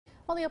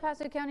Well, the El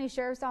Paso County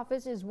Sheriff's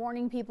Office is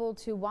warning people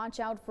to watch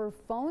out for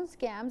phone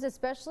scams,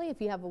 especially if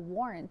you have a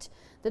warrant.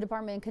 The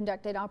department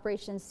conducted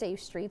Operation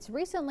Safe Streets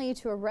recently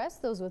to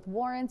arrest those with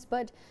warrants,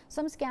 but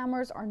some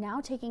scammers are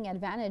now taking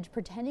advantage,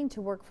 pretending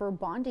to work for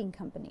bonding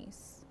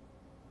companies.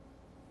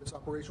 This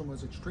operation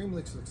was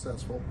extremely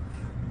successful,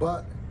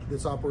 but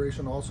this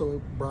operation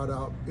also brought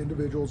out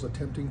individuals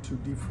attempting to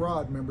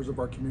defraud members of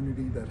our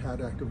community that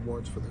had active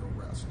warrants for their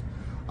arrest.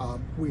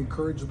 We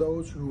encourage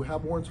those who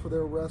have warrants for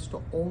their arrest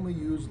to only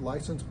use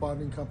licensed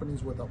bonding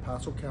companies with El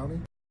Paso County.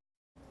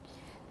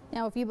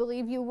 Now, if you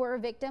believe you were a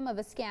victim of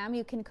a scam,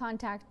 you can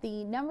contact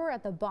the number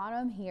at the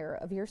bottom here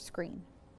of your screen.